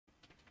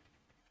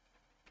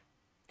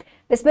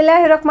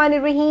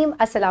Bismillahirrahmanirrahim.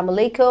 Assalamu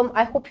alaikum.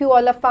 I hope you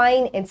all are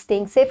fine and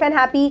staying safe and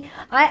happy.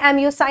 I am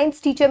your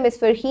science teacher, Miss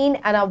Farheen,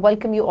 and I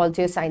welcome you all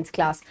to your science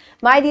class.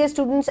 My dear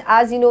students,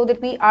 as you know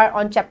that we are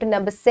on chapter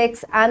number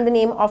 6 and the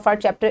name of our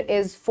chapter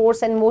is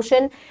Force and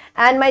Motion.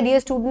 And my dear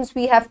students,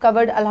 we have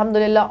covered,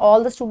 alhamdulillah,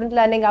 all the student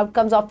learning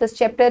outcomes of this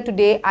chapter.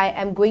 Today, I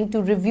am going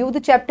to review the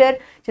chapter,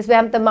 जिसमें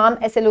हम तमाम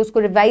SLOs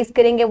को revise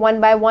करेंगे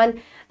one by one.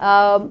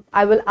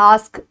 I will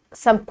ask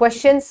some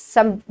questions,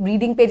 some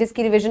reading pages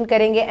की revision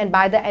करेंगे, and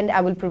by the end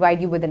I will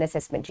provide you with an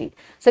assessment sheet.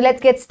 So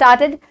let's get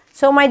started.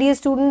 So my dear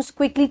students,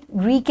 quickly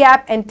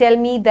recap and tell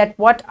me that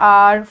what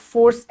are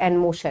force and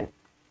motion.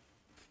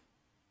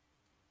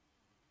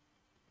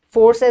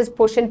 Force is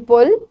push and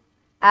pull,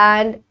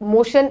 and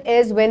motion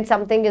is when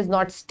something is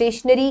not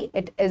stationary,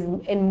 it is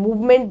in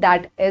movement,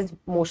 that is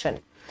motion.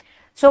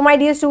 So my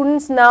dear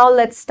students, now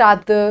let's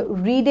start the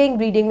reading.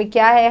 Reading में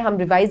क्या है हम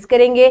revise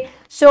करेंगे.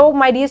 So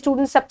my dear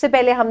students, सबसे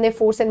पहले हमने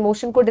force and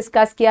motion को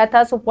discuss किया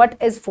था. So what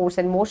is force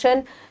and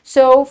motion?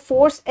 So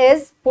force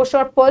is push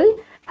or pull,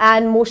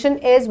 and motion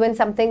is when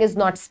something is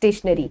not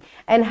stationary.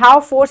 And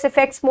how force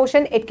affects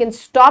motion? It can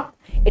stop,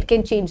 it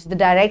can change the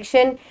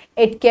direction,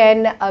 it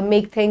can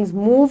make things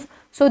move.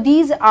 So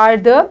these are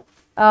the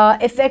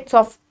effects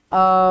of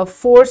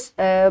force.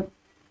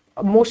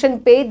 Motion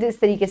पे जिस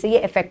तरीके से ये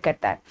effect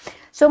करता है.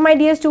 So my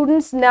dear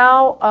students,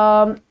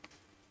 now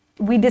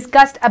we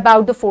discussed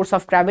about the force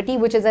of gravity,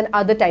 which is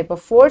another type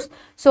of force.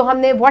 So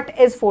हमने what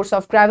is force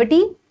of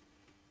gravity?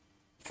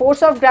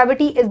 Force of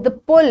gravity is the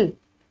pull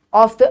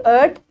of the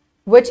earth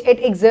which it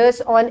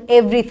exerts on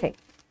everything.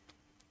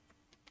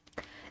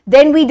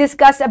 Then we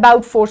discussed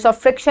about force of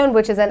friction,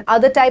 which is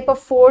another type of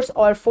force,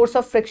 or force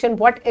of friction.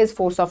 What is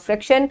force of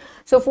friction?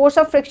 So force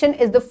of friction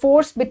is the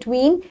force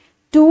between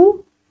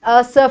two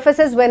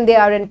surfaces when they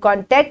are in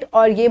contact,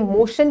 और ये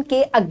motion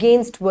के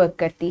against work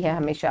करती है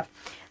हमेशा.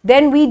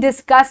 Then we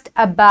discussed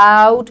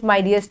about, my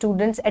dear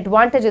students,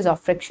 advantages of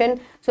friction.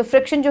 So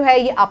friction जो है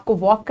ये आपको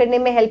walk करने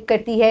में help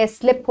करती है,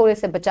 slip होने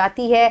से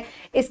बचाती है.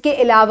 इसके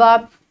अलावा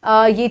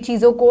ये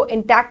चीज़ों को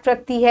intact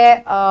रखती है.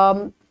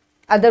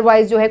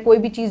 अदरवाइज जो है कोई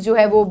भी चीज़ जो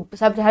है वो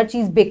सब हर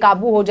चीज़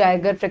बेकाबू हो जाए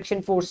अगर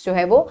फ्रिक्शन फोर्स जो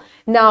है वो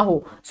ना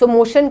हो. सो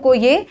मोशन को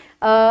ये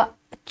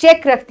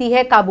चेक रखती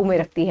है, काबू में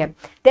रखती है.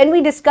 Then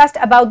we discussed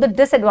about the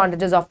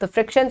disadvantages of the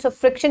friction. So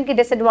friction के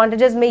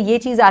डिसएडवांटेजेस में ये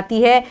चीज़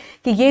आती है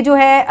कि ये जो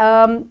है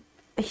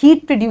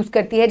हीट प्रोड्यूस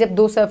करती है जब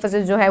दो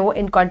सर्फेसेस जो है वो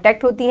इन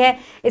कांटेक्ट होती हैं.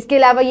 इसके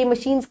अलावा ये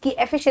मशीन्स की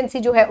एफिशिएंसी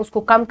जो है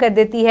उसको कम कर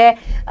देती है.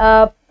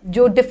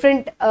 जो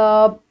डिफरेंट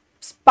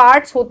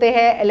पार्ट्स होते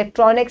हैं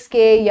इलेक्ट्रॉनिक्स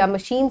के या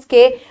मशीन्स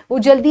के, वो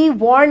जल्दी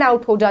वॉर्न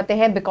आउट हो जाते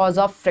हैं because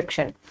of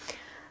friction.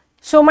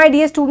 So my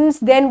dear students,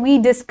 then we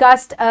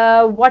discussed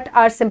what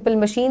are simple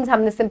machines.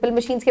 हमने simple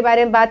machines के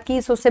बारे में बात की.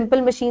 So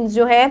simple machines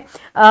जो है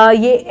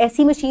ये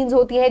ऐसी machines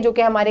होती हैं जो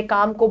कि हमारे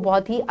काम को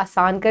बहुत ही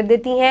आसान कर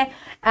देती हैं.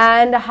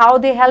 And how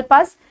they help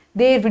us?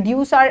 They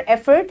reduce our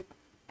effort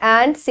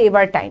and save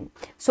our time.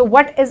 So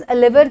what is a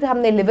lever?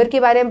 हमने lever के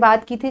बारे में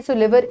बात की थी. So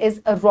lever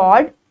is a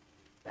rod.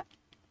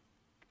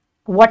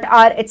 What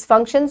are its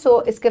functions?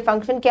 So इसके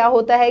function क्या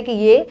होता है कि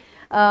ये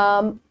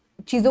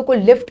चीज़ों को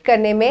lift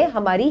करने में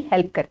हमारी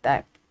help करता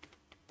है,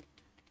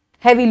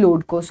 heavy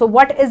load को. So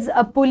what is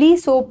a pulley?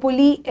 So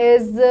pulley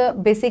is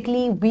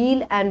basically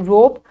wheel and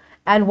rope.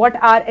 And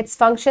what are its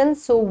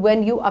functions? So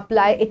when you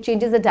apply, it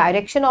changes the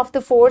direction of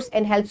the force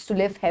and helps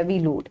to lift heavy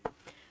load.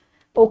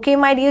 Okay,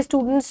 my dear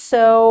students,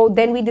 so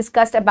then we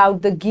discussed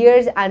about the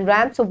gears and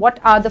ramp. So what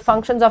are the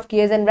functions of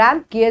gears and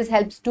ramp? Gears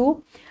helps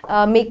to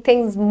make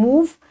things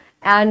move,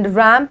 and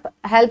ramp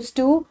helps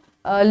to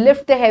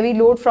lift the heavy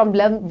load from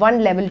one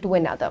level to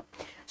another.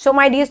 So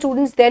my dear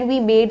students, then we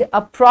made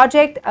a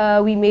project,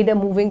 we made a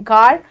moving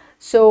car.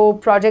 So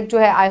project जो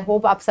है I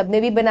hope आप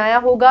सबने भी बनाया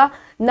होगा.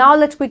 Now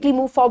let's quickly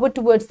move forward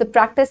towards the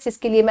practice,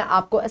 जिसके लिए मैं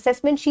आपको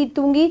assessment sheet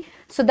दूंगी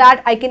so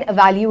that I can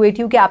evaluate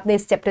you कि आपने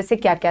इस chapter से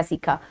क्या क्या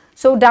सीखा.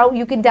 So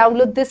you can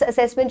download this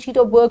assessment sheet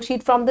or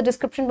worksheet from the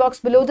description box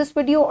below this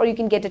video, or you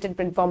can get it in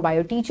print form by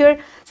your teacher.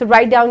 So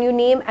write down your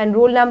name and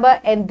roll number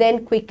and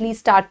then quickly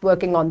start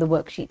working on the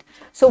worksheet.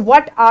 So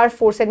what are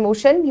force and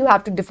motion? You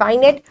have to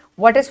define it.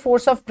 What is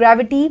force of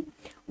gravity?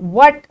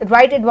 What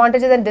right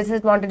advantages and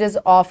disadvantages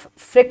of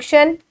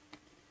friction?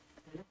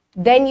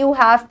 Then you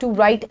have to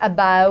write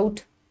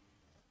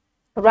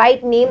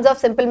names of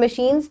simple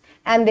machines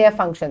and their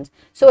functions.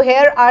 So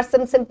here are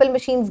some simple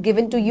machines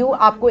given to you.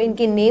 आपको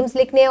इनके names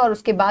लिखने हैं और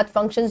उसके बाद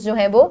functions जो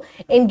हैं वो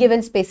in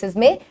given spaces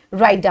में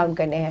write down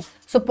करने हैं.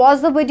 So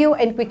pause the video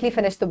and quickly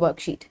finish the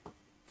worksheet.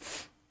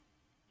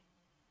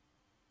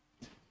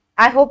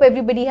 I hope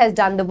everybody has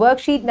done the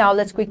worksheet. Now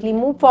let's quickly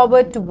move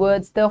forward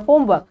towards the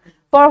homework.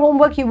 For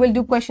homework, you will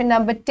do question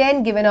number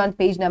 10 given on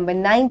page number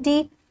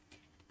 90.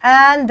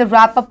 and the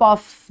wrap up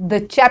of the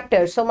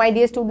chapter. So my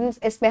dear students,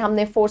 इसमें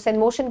हमने force and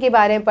motion के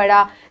बारे में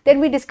पढ़ा. Then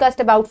we discussed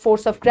about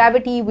force of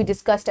gravity. We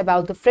discussed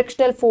about the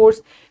frictional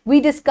force. We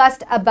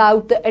discussed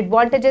about the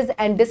advantages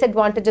and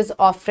disadvantages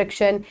of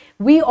friction.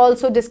 We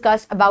also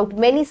discussed about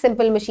many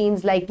simple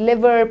machines like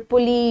lever,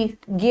 pulley,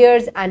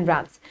 gears and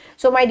ramps.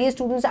 So my dear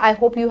students, I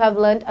hope you have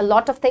learned a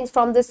lot of things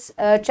from this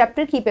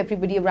chapter. Keep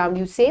everybody around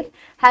you safe.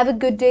 Have a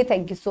good day.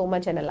 Thank you so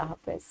much and Allah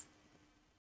Hafiz.